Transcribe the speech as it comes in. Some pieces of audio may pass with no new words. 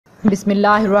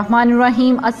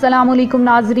बिस्मिल्लाहिर्रहमानिर्रहीम। अस्सलाम वालेकुम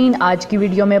नाजरीन, आज की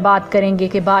वीडियो में बात करेंगे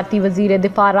कि भारतीय वजीर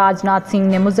दिफा राजनाथ सिंह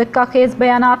ने मुज़क्का खेज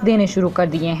बयानात देने शुरू कर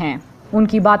दिए हैं।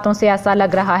 उनकी बातों से ऐसा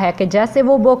लग रहा है कि जैसे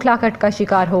वो बौखलाहट का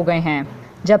शिकार हो गए हैं।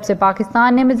 जब से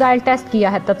पाकिस्तान ने मिसाइल टेस्ट किया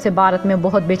है तब से भारत में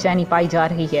बहुत बेचैनी पाई जा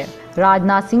रही है।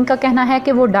 राजनाथ सिंह का कहना है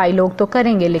कि वो डायलॉग तो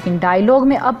करेंगे, लेकिन डायलॉग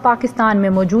में अब पाकिस्तान में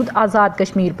मौजूद आज़ाद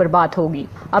कश्मीर पर बात होगी।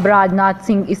 अब राजनाथ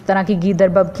सिंह इस तरह की गीदर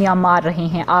बबकियां मार रहे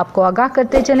हैं। आपको आगाह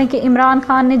करते चलें कि इमरान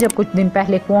खान ने जब कुछ दिन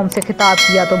पहले कौम से खिताब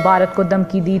किया तो भारत को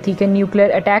धमकी दी थी कि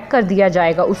न्यूक्लियर अटैक कर दिया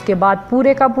जाएगा। उसके बाद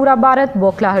पूरे का पूरा भारत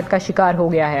बौखलाहट का शिकार हो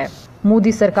गया है।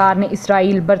 मोदी सरकार ने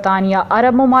इसराइल, बरतानिया,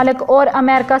 अरब ममालिक और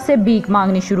अमेरिका से भीख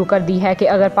मांगनी शुरू कर दी है कि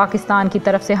अगर पाकिस्तान की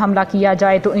तरफ से हमला किया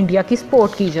जाए तो इंडिया की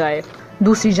सपोर्ट की जाए।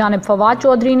 दूसरी जानिब फवाद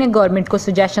चौधरी ने गवर्नमेंट को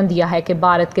सजेशन दिया है कि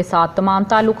भारत के साथ तमाम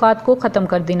ताल्लुकात को ख़त्म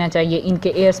कर देना चाहिए, इनके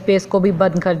एयर स्पेस को भी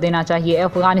बंद कर देना चाहिए,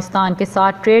 अफगानिस्तान के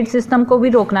साथ ट्रेड सिस्टम को भी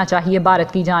रोकना चाहिए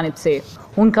भारत की जानिब से।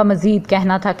 उनका मजीद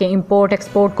कहना था कि इंपोर्ट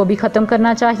एक्सपोर्ट को भी ख़त्म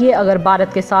करना चाहिए। अगर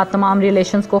भारत के साथ तमाम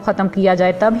रिलेशंस को ख़त्म किया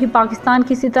जाए तब ही पाकिस्तान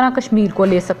किसी तरह कश्मीर को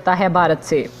ले सकता है भारत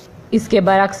से। इसके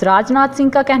बरक्स राजनाथ सिंह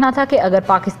का कहना था कि अगर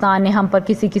पाकिस्तान ने हम पर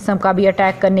किसी किस्म का भी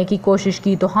अटैक करने की कोशिश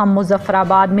की तो हम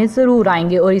मुजफ्फराबाद में ज़रूर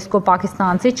आएंगे और इसको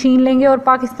पाकिस्तान से छीन लेंगे और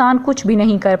पाकिस्तान कुछ भी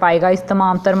नहीं कर पाएगा इस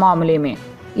तमाम तर मामले में।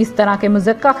 इस तरह के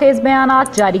मुज़क्का खेज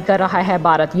बयानात जारी कर रहा है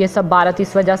भारत। ये सब भारत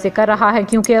इस वजह से कर रहा है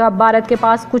क्योंकि अब भारत के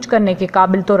पास कुछ करने के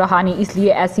काबिल तो रहा नहीं,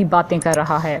 इसलिए ऐसी बातें कर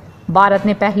रहा है। भारत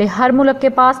ने पहले हर मुल्क के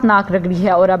पास नाक रगड़ी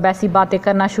है और अब ऐसी बातें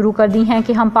करना शुरू कर दी हैं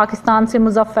कि हम पाकिस्तान से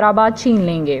मुजफ्फराबाद छीन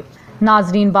लेंगे।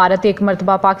 नाजरीन, भारत एक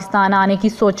मरतबा पाकिस्तान आने की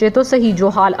सोचे तो सही। जो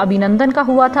हाल अभिनंदन का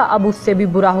हुआ था अब उससे भी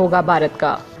बुरा होगा भारत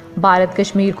का। भारत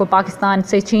कश्मीर को पाकिस्तान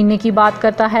से छीनने की बात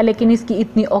करता है, लेकिन इसकी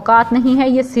इतनी औकात नहीं है।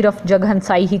 ये सिर्फ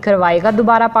जगहंसाई ही करवाएगा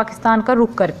दोबारा पाकिस्तान का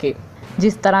रुख करके।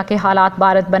 जिस तरह के हालात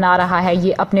भारत बना रहा है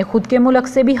ये अपने खुद के मुल्क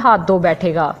से भी हाथ धो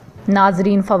बैठेगा।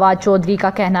 नाजरीन, फवाद चौधरी का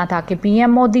कहना था कि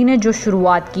पीएम मोदी ने जो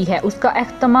शुरुआत की है उसका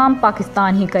एहतमाम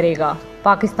पाकिस्तान ही करेगा।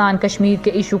 पाकिस्तान कश्मीर के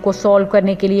इशू को सॉल्व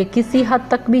करने के लिए किसी हद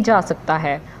तक भी जा सकता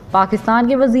है। पाकिस्तान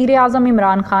के वजीर आज़म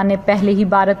इमरान खान ने पहले ही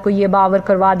भारत को ये बावर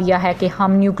करवा दिया है कि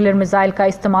हम न्यूक्लियर मिसाइल का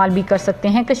इस्तेमाल भी कर सकते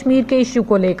हैं कश्मीर के इशू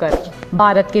को लेकर।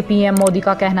 भारत के पीएम मोदी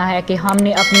का कहना है कि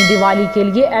हमने अपनी दिवाली के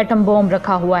लिए एटम बॉम्ब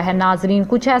रखा हुआ है। नाजरीन,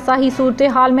 कुछ ऐसा ही सूरत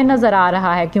हाल में नजर आ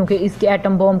रहा है क्योंकि इसके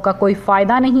एटम बॉम्ब का कोई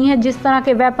फायदा नहीं है। जिस तरह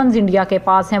के वेपन्स इंडिया के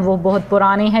पास हैं वो बहुत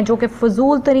पुराने हैं, जो कि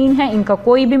फजूल तरीन हैं। इनका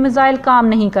कोई भी मिसाइल काम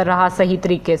नहीं कर रहा सही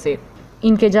तरीके से।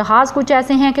 इनके जहाज़ कुछ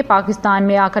ऐसे हैं कि पाकिस्तान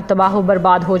में आकर तबाह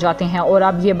बर्बाद हो जाते हैं और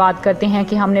अब ये बात करते हैं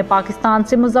कि हमने पाकिस्तान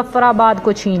से मुजफ्फराबाद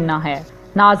को छीनना है।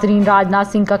 नाजरीन, राजनाथ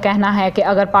सिंह का कहना है कि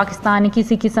अगर पाकिस्तान ने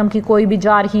किसी किस्म की कोई भी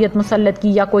जारहियत मुसल्लत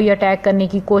की या कोई अटैक करने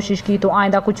की कोशिश की तो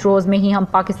आइंदा कुछ रोज़ में ही हम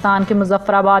पाकिस्तान के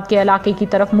मुजफ्फराबाद के इलाके की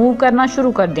तरफ मूव करना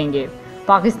शुरू कर देंगे।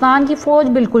 पाकिस्तान की फ़ौज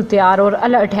बिल्कुल तैयार और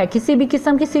अलर्ट है। किसी भी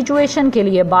किस्म की सिचुएशन के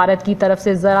लिए भारत की तरफ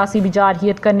से ज़रा सी भी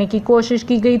जारहियत करने की कोशिश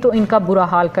की गई तो इनका बुरा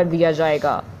हाल कर दिया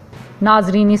जाएगा।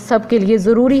 नाजरीन, इस सब के लिए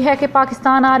ज़रूरी है कि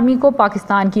पाकिस्तान आर्मी को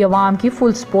पाकिस्तान की अवाम की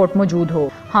फुल सपोर्ट मौजूद हो।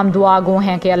 हम दुआ गो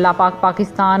हैं कि अल्लाह पाक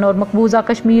पाकिस्तान और मकबूजा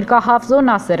कश्मीर का हाफ़िज़ व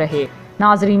नासिर रहे।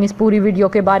 नाजरीन, इस पूरी वीडियो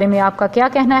के बारे में आपका क्या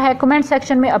कहना है? कमेंट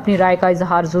सेक्शन में अपनी राय का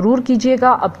इजहार ज़रूर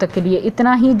कीजिएगा। अब तक के लिए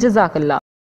इतना ही। जज़ाकल्लाह।